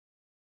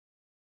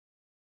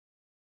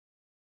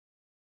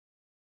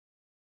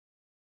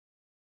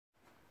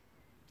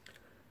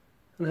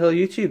And hello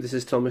YouTube, this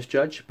is Thomas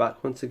Judge,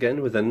 back once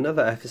again with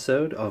another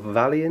episode of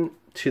Valiant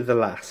to the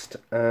Last.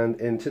 And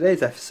in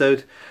today's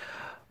episode,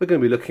 we're going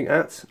to be looking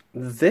at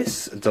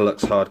this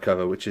deluxe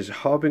hardcover, which is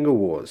Harbinger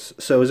Wars.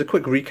 So as a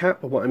quick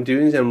recap of what I'm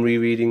doing is I'm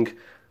reading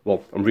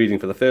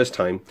for the first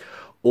time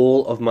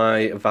all of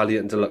my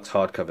Valiant deluxe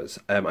hardcovers.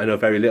 I know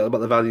very little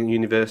about the Valiant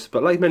universe,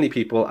 but like many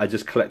people, I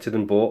just collected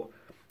and bought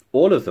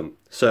all of them.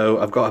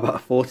 So I've got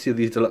about 40 of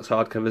these deluxe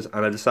hardcovers,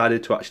 and I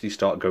decided to actually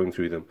start going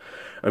through them.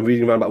 I'm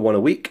reading around about one a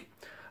week.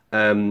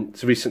 So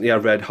recently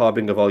I've read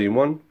Harbinger Volume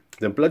 1,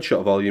 then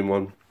Bloodshot Volume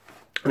 1,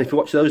 and if you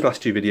watch those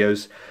last two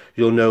videos,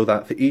 you'll know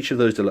that for each of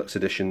those deluxe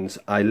editions,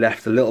 I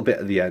left a little bit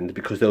at the end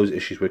because those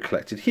issues were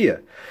collected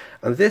here.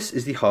 And this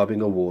is the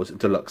Harbinger Wars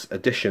Deluxe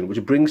Edition,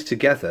 which brings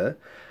together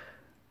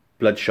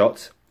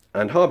Bloodshot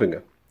and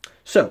Harbinger.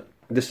 So,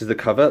 this is the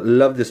cover.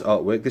 Love this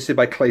artwork. This is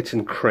by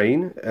Clayton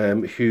Crane,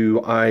 who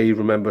I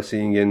remember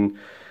seeing in...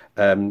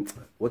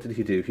 what did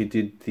he do? He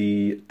did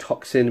the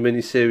Toxin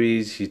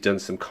miniseries, he's done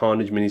some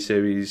Carnage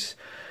miniseries,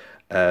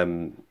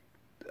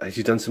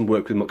 he's done some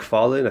work with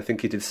McFarlane, I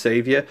think he did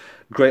Saviour.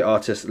 Great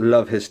artist,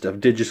 love his stuff,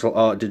 digital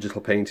art,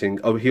 digital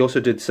painting. Oh, he also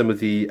did some of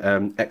the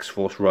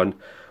X-Force run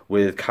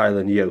with Kyle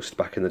and Yost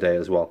back in the day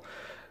as well.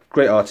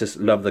 Great artist,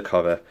 love the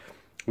cover.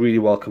 Really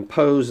well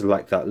composed,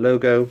 like that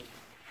logo.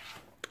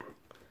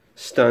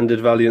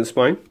 Standard Valiant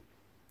spine.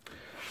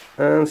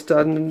 And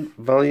standard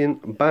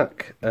Valiant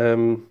back.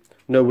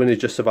 No winners,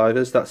 just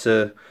survivors. That's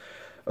a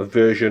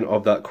version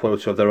of that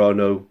quote of there are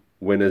no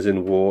winners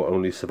in war,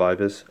 only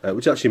survivors,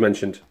 which is actually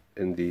mentioned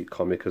in the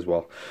comic as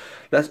well.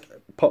 Let's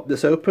pop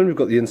this open. We've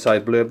got the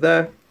inside blurb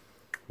there.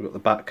 We've got the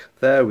back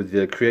there with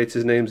the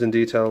creators' names and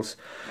details.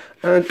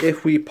 And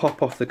if we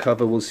pop off the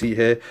cover, we'll see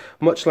here,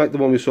 much like the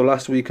one we saw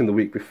last week and the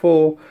week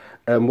before,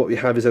 what we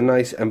have is a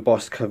nice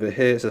embossed cover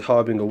here. It says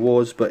Harbinger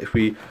Wars, but if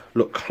we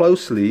look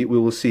closely, we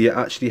will see it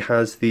actually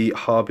has the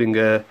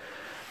Harbinger...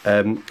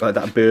 like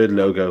that bird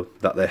logo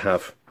that they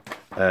have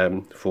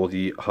for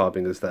the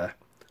Harbingers there,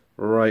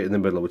 right in the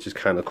middle, which is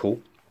kind of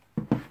cool.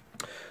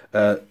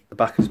 The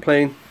back is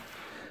plain,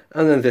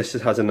 and then this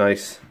has a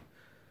nice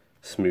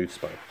smooth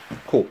spine.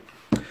 Cool.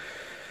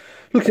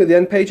 Looking at the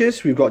end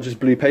pages, we've got just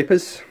blue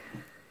papers,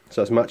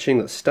 so that's matching,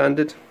 that's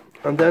standard.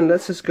 And then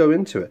let's just go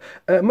into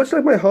it. Much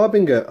like my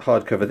Harbinger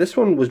hardcover, this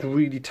one was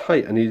really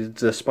tight and needed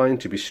the spine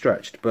to be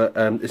stretched, but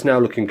it's now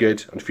looking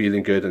good and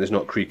feeling good, and it's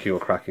not creaking or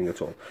cracking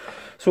at all.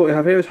 So what we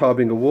have here is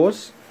Harbinger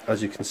Wars,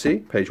 as you can see,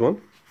 page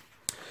 1.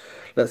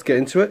 Let's get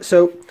into it.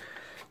 So,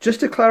 just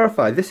to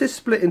clarify, this is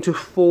split into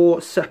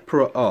 4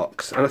 separate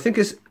arcs, and I think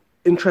it's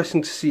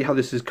interesting to see how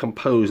this is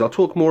composed. I'll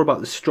talk more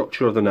about the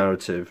structure of the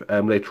narrative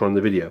later on in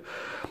the video.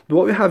 But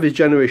what we have is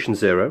Generation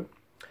Zero,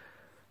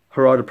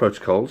 Harada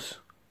Protocols,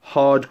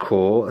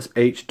 Hardcore, that's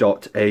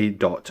H.A.R.D.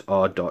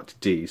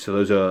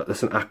 So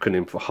that's an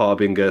acronym for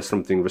Harbinger,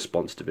 something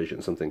Response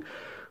Division, something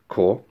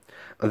Core.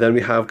 And then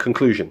we have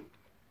Conclusion.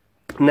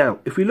 Now,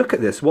 if we look at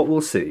this, what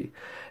we'll see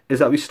is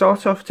that we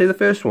start off, say the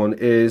first one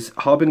is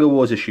Harbinger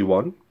Wars issue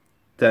 1,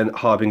 then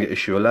Harbinger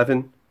issue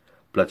 11,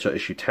 Bloodshot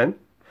issue 10.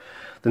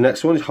 The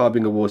next one is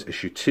Harbinger Wars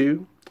issue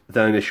 2,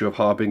 then an issue of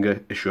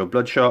Harbinger, issue of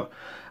Bloodshot,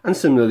 and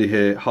similarly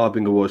here,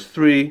 Harbinger Wars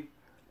 3,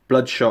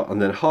 Bloodshot and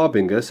then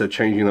Harbinger, so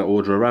changing that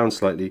order around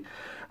slightly,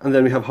 and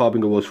then we have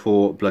Harbinger Wars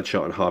 4,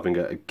 Bloodshot and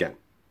Harbinger again.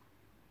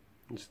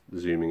 Just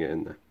zooming it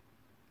in there.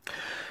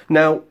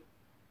 Now,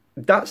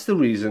 that's the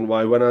reason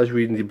why when I was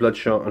reading the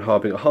Bloodshot and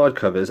Harbinger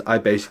hardcovers, I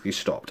basically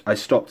stopped. I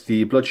stopped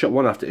the Bloodshot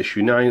one after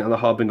issue 9 and the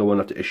Harbinger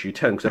one after issue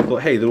 10, because I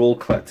thought, hey, they're all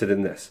collected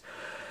in this.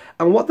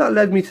 And what that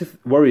led me to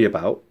worry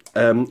about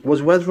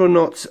was whether or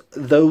not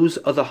those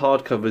other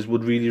hardcovers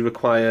would really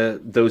require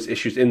those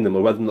issues in them,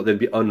 or whether or not they'd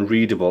be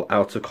unreadable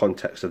out of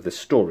context of this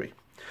story.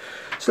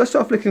 So let's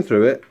start flicking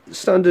through it.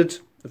 Standard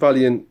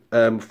Valiant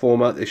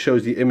format. It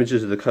shows the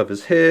images of the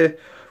covers here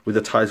with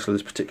the title of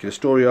this particular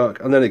story arc,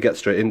 and then it gets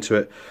straight into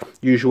it.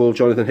 Usual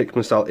Jonathan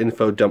Hickman style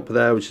info dump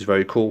there, which is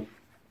very cool.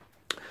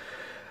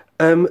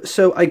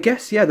 So I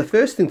guess, yeah, the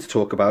first thing to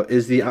talk about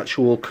is the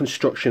actual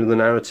construction of the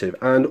narrative.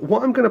 And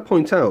what I'm going to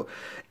point out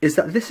is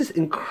that this is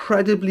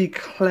incredibly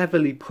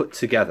cleverly put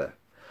together.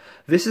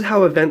 This is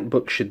how event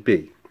books should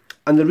be.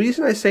 And the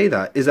reason I say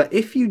that is that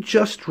if you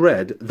just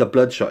read the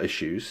Bloodshot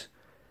issues,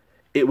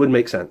 it would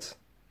make sense.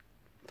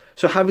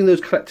 So having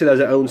those collected as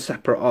their own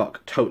separate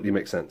arc totally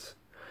makes sense.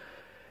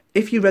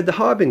 If you read the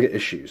Harbinger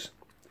issues,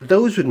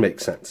 those would make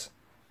sense.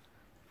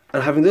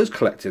 And having those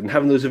collected and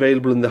having those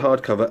available in the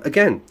hardcover,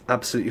 again,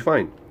 absolutely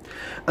fine.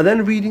 And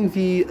then reading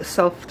the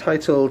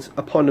self-titled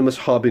eponymous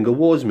Harbinger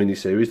Wars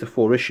miniseries, the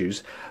 4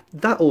 issues,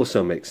 that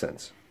also makes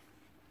sense.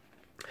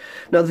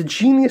 Now, the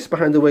genius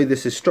behind the way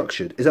this is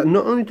structured is that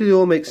not only do they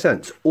all make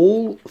sense,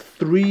 all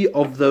 3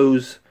 of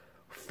those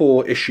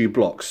 4-issue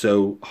blocks,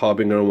 so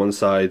Harbinger on one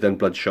side, then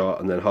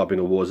Bloodshot, and then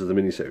Harbinger Wars of the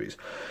miniseries,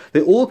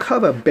 they all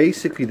cover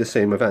basically the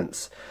same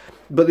events,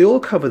 but they all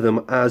cover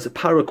them as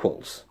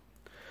paraquels.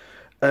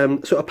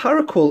 So a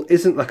paraquel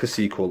isn't like a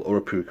sequel or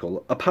a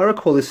prequel. A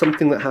paraquel is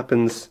something that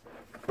happens...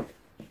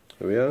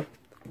 Here we are.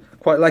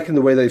 Quite liking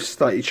the way they've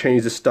slightly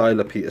changed the style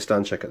of Peter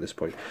Stanchek at this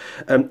point.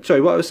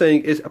 Sorry, what I was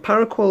saying is a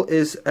paraquel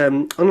is,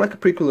 unlike a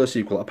prequel or a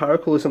sequel, a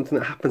paraquel is something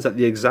that happens at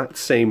the exact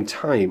same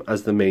time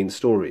as the main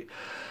story.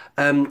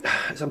 So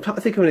I'm trying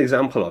to think of an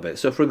example of it.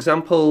 So, for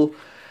example,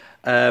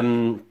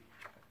 the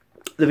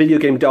video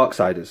game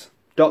Darksiders.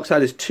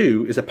 Darksiders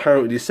 2 is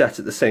apparently set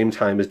at the same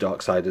time as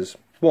Darksiders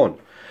 1.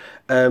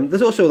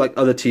 There's also like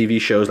other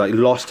TV shows like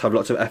Lost have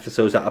lots of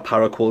episodes that are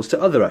paraquels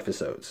to other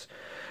episodes,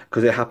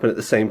 because they happen at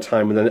the same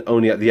time, and then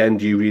only at the end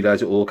do you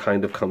realise it all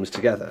kind of comes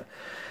together.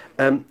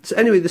 So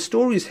anyway, the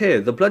stories here,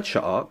 the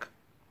Bloodshot arc,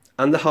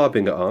 and the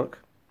Harbinger arc,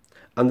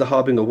 and the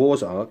Harbinger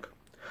Wars arc,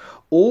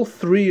 all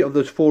three of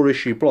those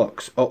 4-issue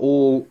blocks are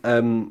all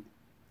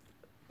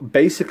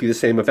basically the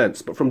same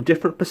events, but from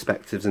different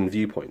perspectives and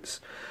viewpoints.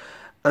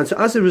 And so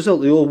as a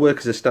result, they all work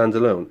as a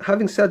standalone.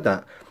 Having said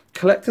that,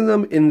 collecting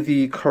them in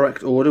the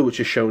correct order, which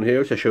is shown here,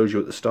 which I showed you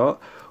at the start,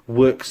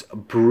 works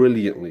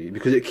brilliantly,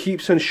 because it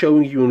keeps on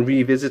showing you and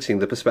revisiting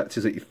the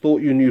perspectives that you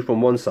thought you knew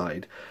from one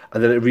side,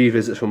 and then it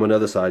revisits from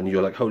another side, and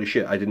you're like, holy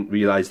shit, I didn't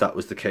realise that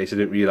was the case, I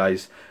didn't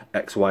realise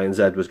X, Y, and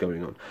Z was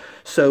going on.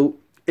 So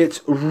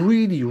it's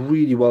really,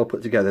 really well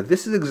put together.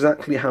 This is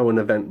exactly how an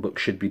event book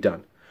should be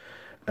done.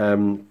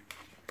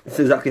 This is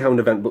exactly how an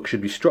event book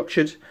should be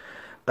structured,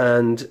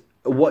 and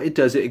what it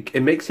does,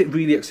 it makes it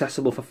really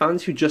accessible for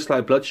fans who just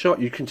like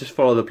Bloodshot. You can just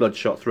follow the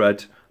Bloodshot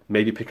thread,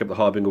 maybe pick up the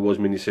Harbinger Wars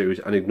miniseries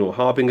and ignore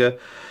Harbinger,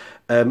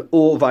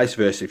 or vice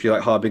versa. If you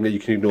like Harbinger, you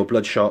can ignore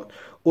Bloodshot,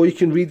 or you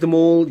can read them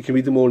all. You can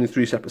read them all in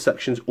 3 separate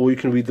sections, or you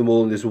can read them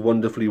all in this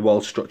wonderfully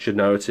well-structured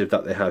narrative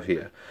that they have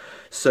here.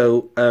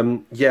 So,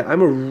 yeah,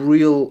 I'm a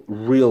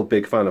real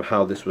big fan of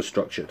how this was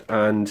structured,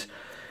 and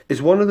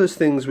it's one of those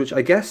things which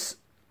I guess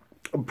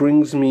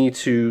brings me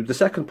to the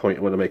second point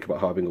I want to make about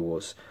Harbinger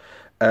Wars,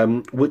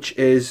 which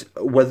is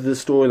whether the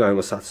storyline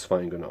was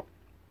satisfying or not.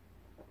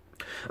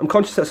 I'm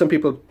conscious that some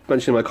people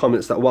mentioned in my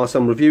comments that whilst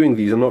I'm reviewing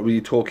these, I'm not really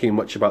talking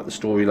much about the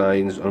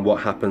storylines and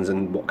what happens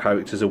and what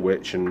characters are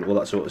which and all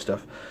that sort of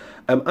stuff.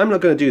 I'm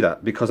not going to do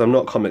that, because I'm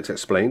not Comics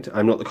Explained.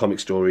 I'm not the comic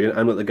historian.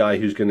 I'm not the guy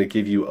who's going to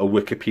give you a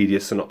Wikipedia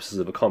synopsis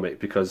of a comic,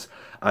 because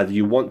either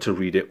you want to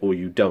read it or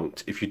you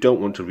don't. If you don't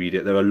want to read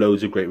it, there are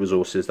loads of great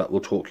resources that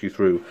will talk you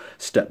through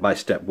step by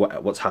step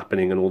what's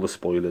happening and all the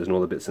spoilers and all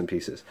the bits and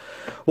pieces.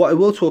 What I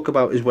will talk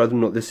about is whether or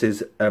not this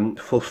is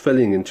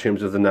fulfilling in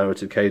terms of the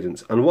narrative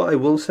cadence. And what I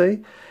will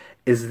say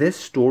is this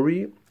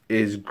story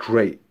is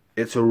great.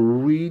 It's a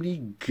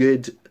really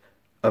good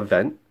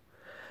event,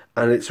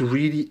 and it's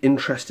really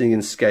interesting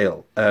in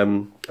scale.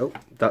 Oh,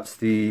 that's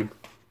the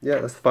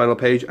final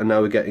page, and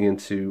now we're getting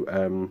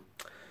into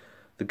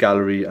the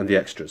gallery and the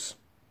extras.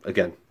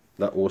 Again,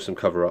 that awesome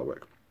cover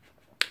artwork.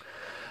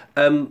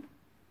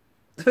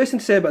 The first thing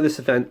to say about this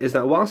event is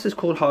that whilst it's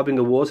called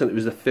Harbinger Wars, and it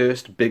was the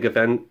first big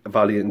event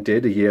Valiant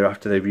did a year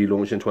after they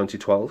relaunched in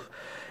 2012,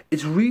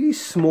 it's really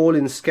small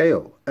in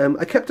scale.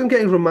 I kept on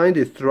getting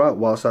reminded throughout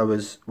whilst I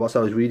was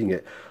reading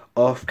it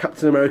of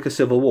Captain America: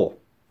 Civil War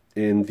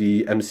in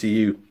the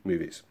MCU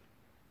movies,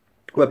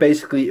 where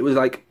basically it was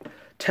like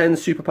 10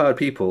 superpowered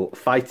people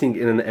fighting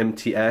in an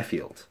empty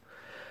airfield.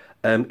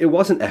 It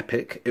wasn't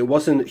epic, it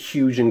wasn't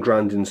huge and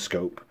grand in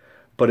scope,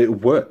 but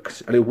it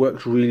worked, and it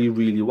worked really,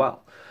 really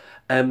well.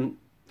 And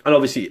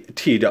obviously it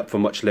teed up for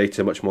much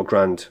later, much more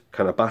grand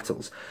kind of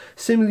battles.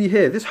 Similarly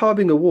here, this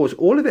Harbinger Wars,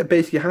 all of it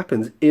basically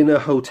happens in a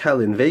hotel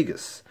in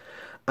Vegas.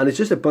 And it's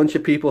just a bunch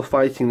of people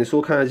fighting. It's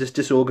all kind of just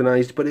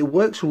disorganized, but it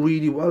works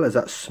really well as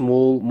that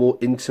small, more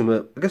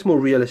intimate, I guess more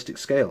realistic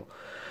scale.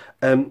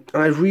 And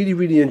I really,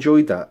 really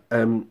enjoyed that.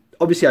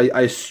 Obviously,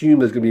 I assume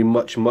there's going to be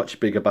much,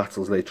 much bigger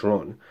battles later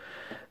on.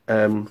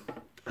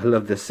 I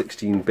love this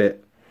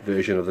 16-bit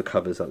version of the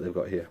covers that they've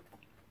got here.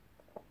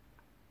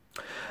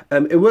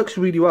 It works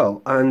really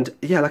well, and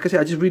yeah, like I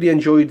said, I just really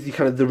enjoyed the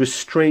kind of the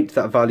restraint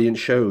that Valiant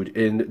showed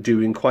in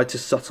doing quite a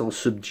subtle,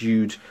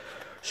 subdued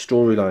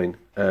storyline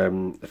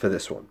for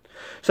this one.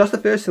 So that's the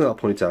first thing that I'll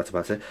point out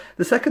about it.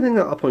 The second thing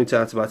that I'll point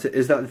out about it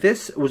is that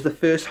this was the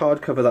first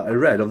hardcover that I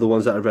read of the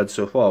ones that I read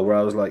so far, where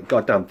I was like,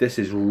 God damn, this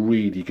is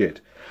really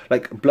good.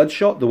 Like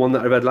Bloodshot, the one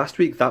that I read last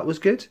week, that was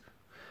good.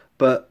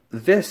 But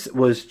this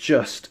was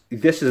just,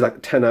 this is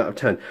like 10 out of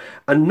 10.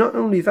 And not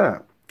only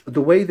that,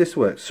 the way this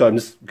works, so I'm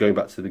just going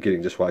back to the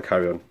beginning just while I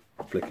carry on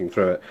flicking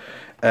through it.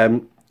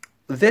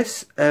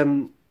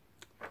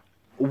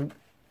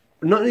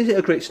 Not only is it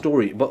a great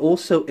story, but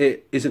also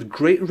it is a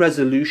great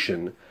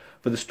resolution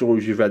for the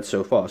stories you've read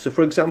so far. So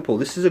for example,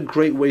 this is a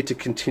great way to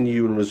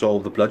continue and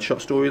resolve the Bloodshot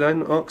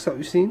storyline arcs that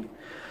we've seen.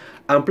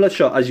 And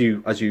Bloodshot, as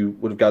you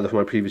would have gathered from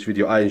my previous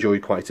video, I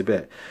enjoyed quite a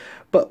bit.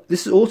 But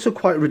this is also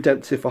quite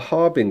redemptive for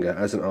Harbinger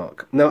as an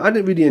arc. Now, I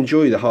didn't really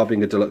enjoy the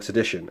Harbinger Deluxe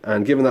Edition,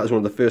 and given that was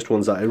one of the first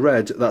ones that I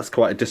read, that's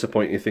quite a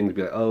disappointing thing to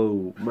be like,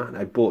 oh man,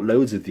 I bought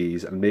loads of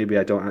these, and maybe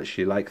I don't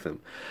actually like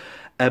them.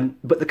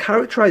 But the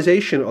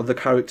characterization of the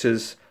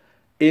characters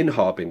in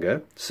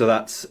Harbinger, so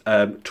that's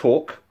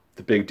Torque,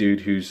 the big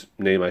dude whose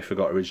name I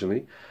forgot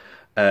originally,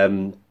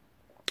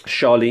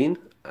 Charlene,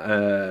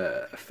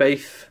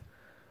 Faith,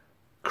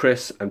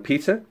 Chris and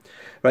Peter.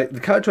 right? The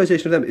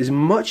characterization of them is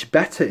much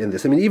better in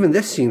this. I mean, even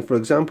this scene, for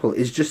example,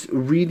 is just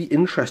really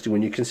interesting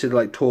when you consider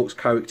like Torque's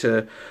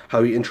character,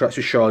 how he interacts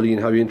with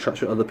Charlene, how he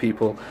interacts with other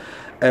people.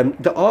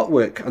 The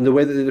artwork and the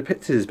way that they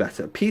depict it is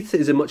better. Peter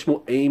is a much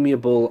more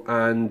amiable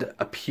and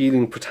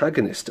appealing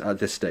protagonist at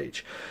this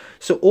stage.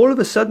 So all of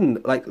a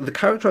sudden, like the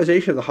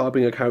characterization of the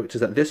Harbinger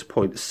characters at this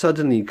point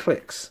suddenly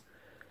clicks.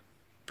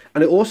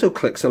 And it also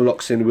clicks and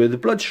locks in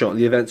with Bloodshot and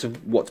the events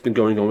of what's been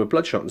going on with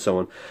Bloodshot and so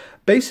on.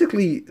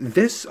 Basically,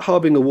 this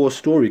Harbinger War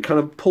story kind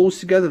of pulls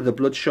together the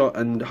Bloodshot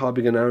and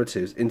Harbinger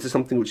narratives into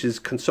something which is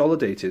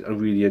consolidated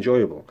and really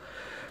enjoyable.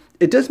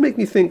 It does make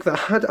me think that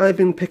had I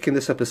been picking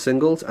this up as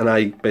singles, and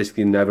I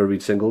basically never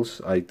read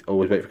singles, I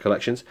always wait for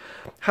collections,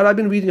 had I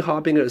been reading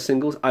Harbinger as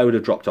singles, I would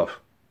have dropped off.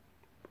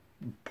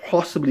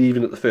 Possibly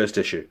even at the first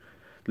issue.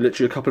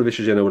 Literally a couple of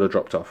issues in, I would have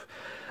dropped off.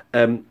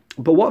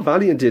 But what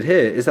Valiant did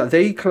here is that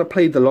they kind of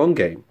played the long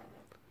game.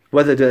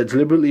 Whether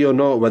deliberately or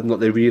not, whether or not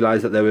they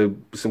realised that there were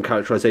some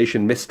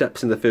characterization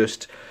missteps in the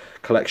first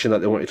collection that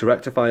they wanted to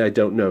rectify, I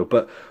don't know.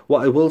 But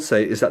what I will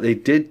say is that they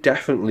did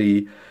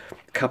definitely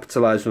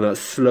capitalise on that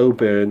slow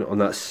burn, on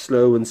that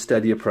slow and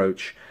steady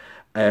approach,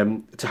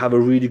 to have a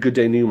really good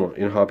denouement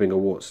in Harbinger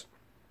Wars.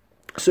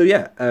 So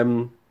yeah,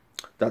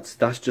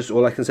 that's just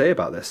all I can say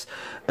about this.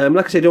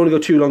 Like I said, I don't want to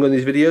go too long on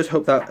these videos.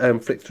 Hope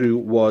that flick through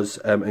was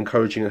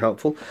encouraging and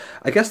helpful.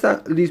 I guess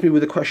that leaves me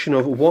with the question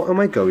of what am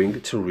I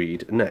going to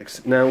read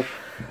next? Now,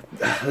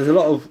 there's a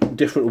lot of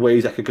different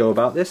ways I could go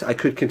about this. I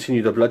could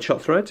continue the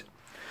Bloodshot thread.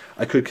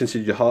 I could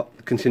continue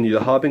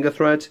the Harbinger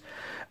thread.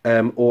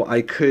 Or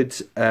I could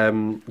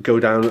go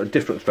down a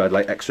different thread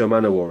like Exo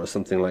Manowar or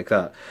something like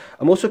that.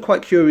 I'm also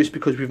quite curious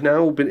because we've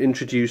now been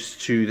introduced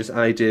to this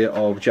idea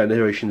of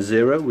Generation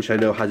Zero, which I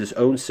know has its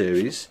own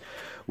series,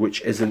 which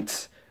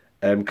isn't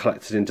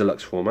collected in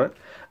deluxe format.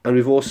 And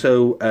we've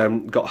also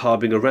got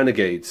Harbinger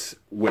Renegades,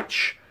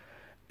 which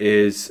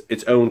is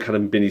its own kind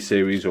of mini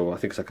series, or I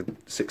think it's like a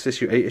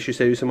 6-issue, 8-issue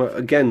series somewhere,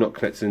 again not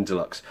connected in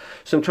deluxe.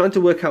 So I'm trying to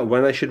work out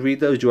when I should read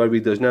those. Do I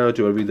read those now?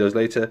 Do I read those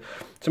later?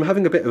 So I'm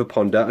having a bit of a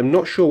ponder. I'm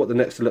not sure what the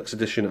next deluxe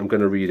edition I'm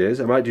going to read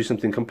is. I might do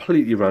something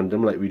completely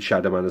random, like read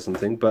Shadow Man or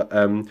something, but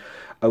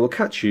I will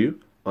catch you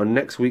on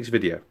next week's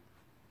video.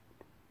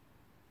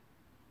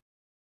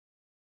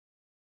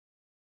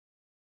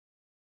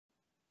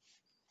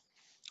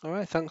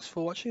 Alright, thanks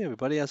for watching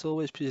everybody. As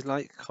always, please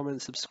like,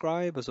 comment,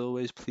 subscribe. As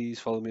always, please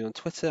follow me on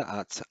Twitter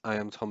at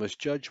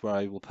 @IamThomasJudge, where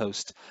I will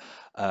post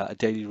a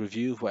daily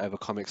review of whatever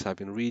comics I've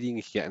been reading.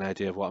 You can get an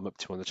idea of what I'm up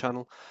to on the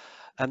channel.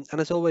 And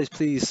as always,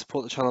 please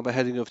support the channel by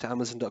heading over to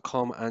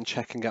Amazon.com and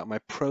checking out my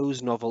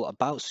prose novel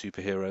about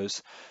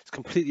superheroes. It's a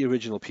completely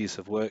original piece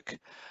of work.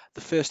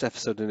 The first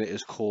episode in it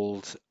is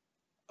called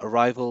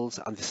Arrivals,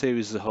 and the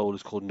series as a whole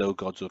is called No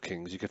Gods or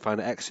Kings. You can find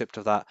an excerpt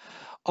of that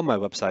on my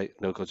website,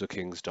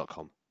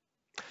 nogodsorkings.com.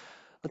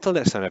 Until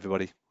next time,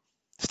 everybody,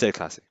 stay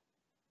classy.